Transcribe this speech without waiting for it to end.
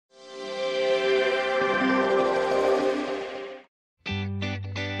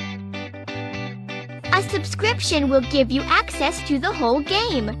A subscription will give you access to the whole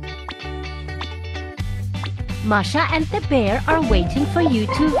game. Masha and the bear are waiting for you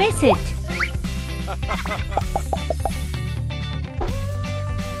to visit.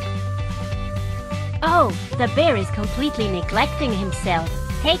 Oh, the bear is completely neglecting himself.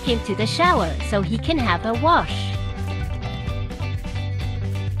 Take him to the shower so he can have a wash.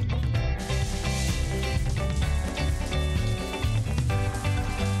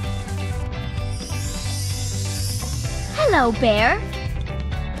 Hello, bear.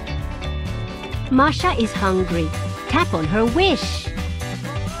 Masha is hungry. Tap on her wish.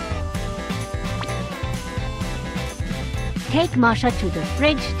 Take Masha to the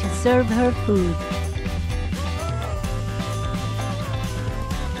fridge to serve her food.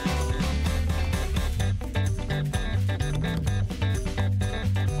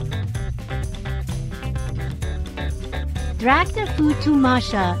 Drag the food to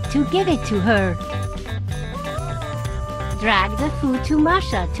Masha to give it to her. Drag the food to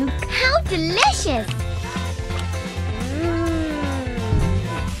Masha to... How delicious!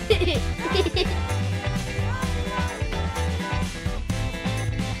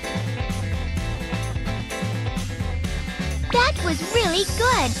 That was really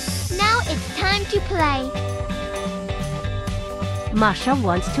good. Now it's time to play. Masha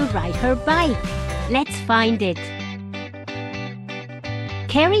wants to ride her bike. Let's find it.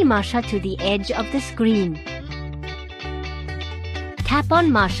 Carry Masha to the edge of the screen. Tap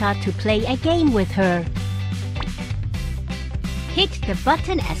on Masha to play a game with her. Hit the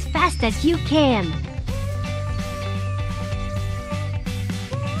button as fast as you can.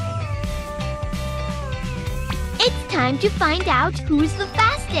 It's time to find out who's the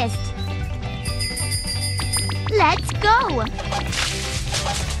fastest. Let's go!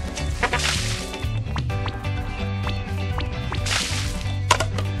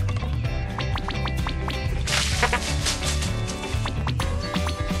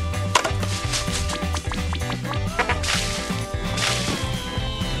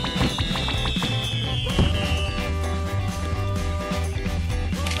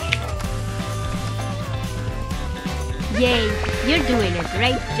 Yay, you're doing a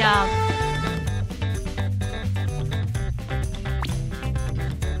great job.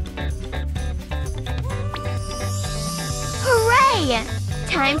 Hooray!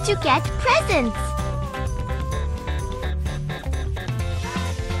 Time to get presents.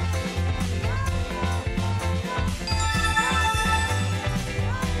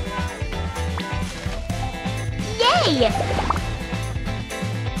 Yay!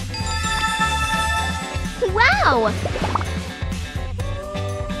 Wow!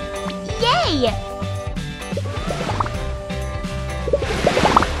 Yay!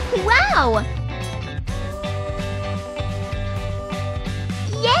 Wow!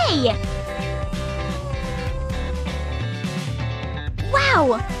 Yay! Wow!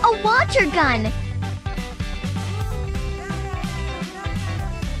 A water gun!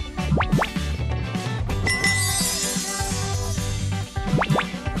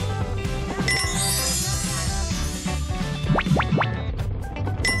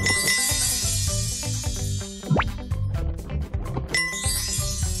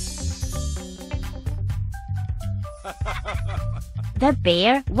 The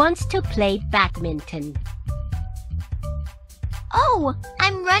bear wants to play badminton. Oh,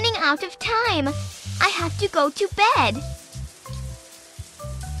 I'm running out of time. I have to go to bed.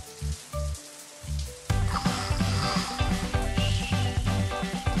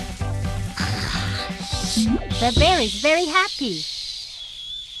 The bear is very happy.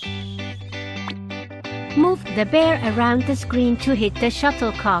 Move the bear around the screen to hit the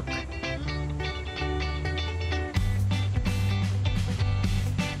shuttlecock.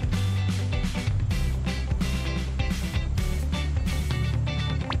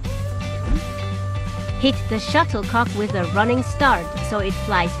 Hit the shuttlecock with a running start so it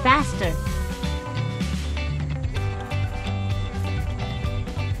flies faster.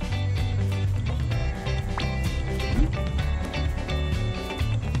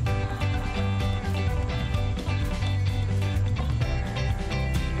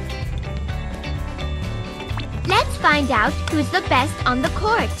 Let's find out who's the best on the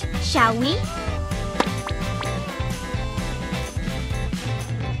court, shall we?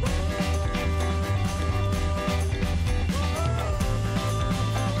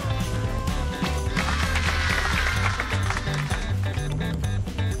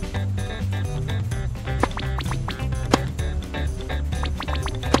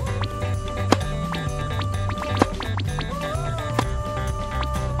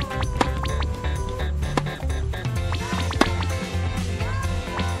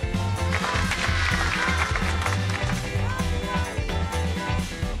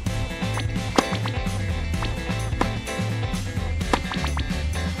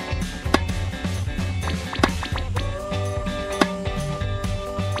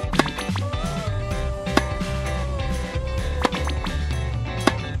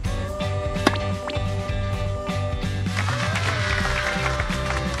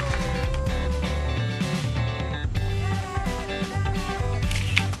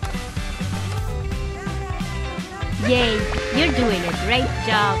 Yay! You're doing a great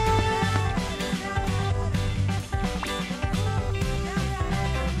job!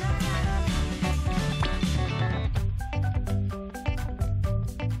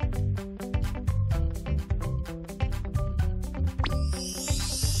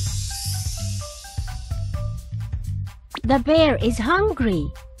 The bear is hungry.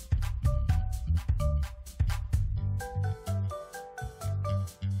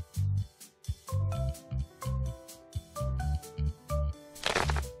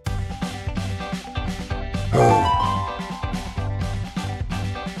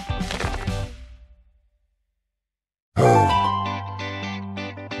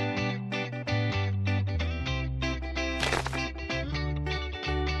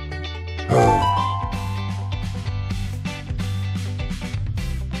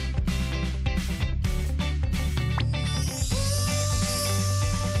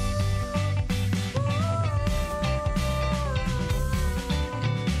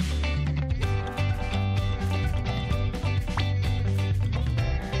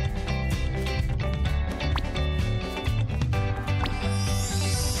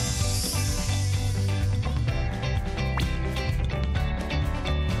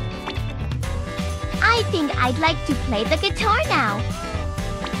 I think I'd like to play the guitar now.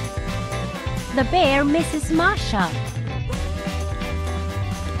 The bear misses Masha.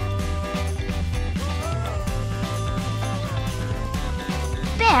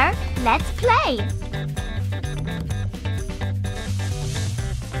 Bear, let's play.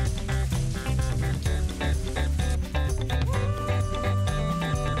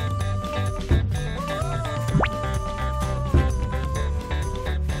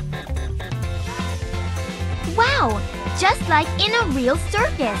 Wow, just like in a real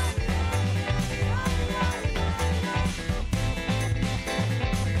circus.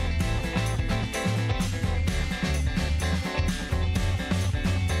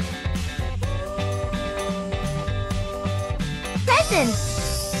 Presents.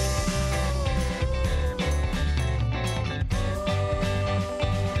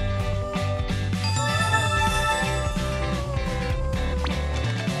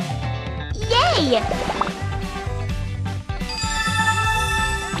 Yay!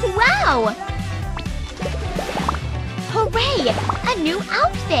 Wow! Hooray! A new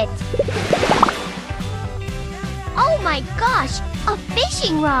outfit! Oh my gosh! A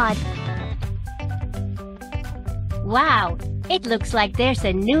fishing rod! Wow! It looks like there's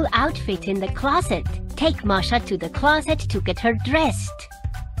a new outfit in the closet. Take Masha to the closet to get her dressed.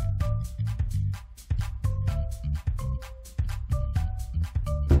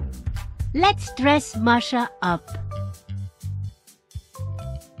 Let's dress Masha up.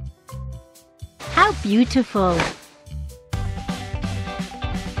 How beautiful!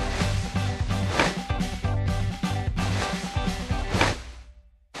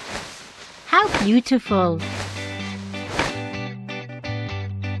 How beautiful!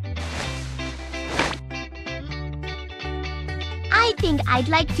 I think I'd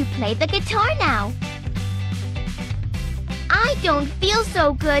like to play the guitar now. I don't feel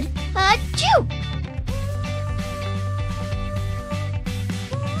so good. Achoo!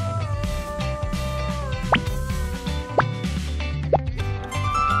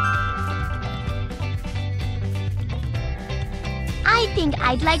 I think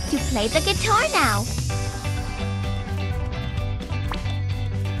I'd like to play the guitar now.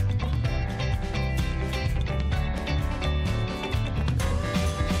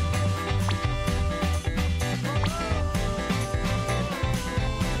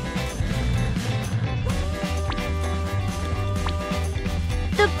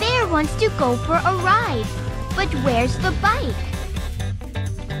 The bear wants to go for a ride, but where's the bike?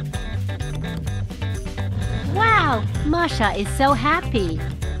 Wow! Masha is so happy.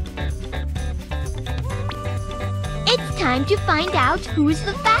 It's time to find out who's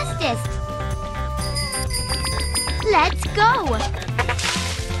the fastest. Let's go!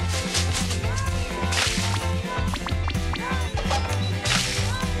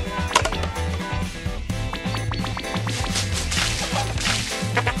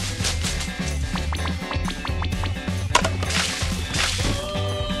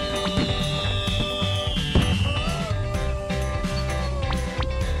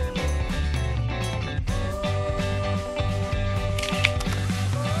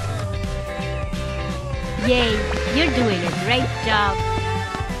 Yay! You're doing a great job!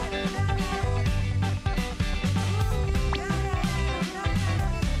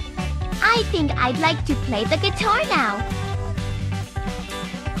 I think I'd like to play the guitar now.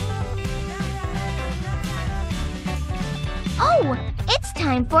 Oh, it's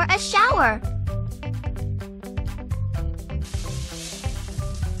time for a shower.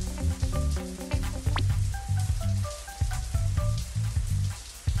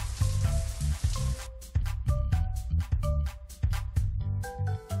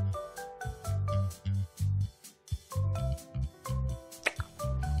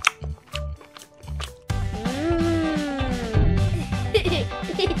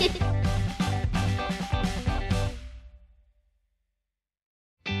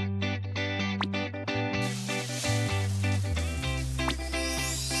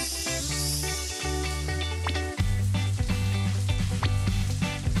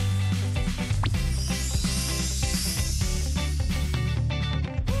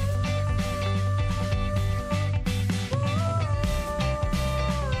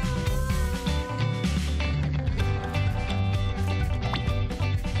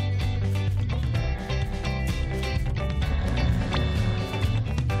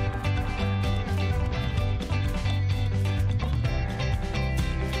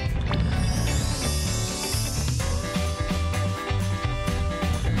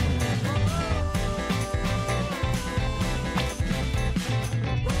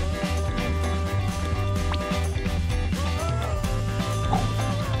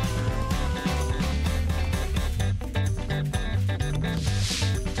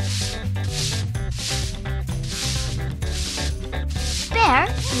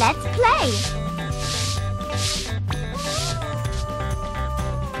 Let's play!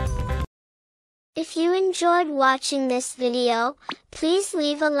 If you enjoyed watching this video, please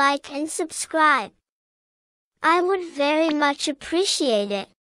leave a like and subscribe. I would very much appreciate it.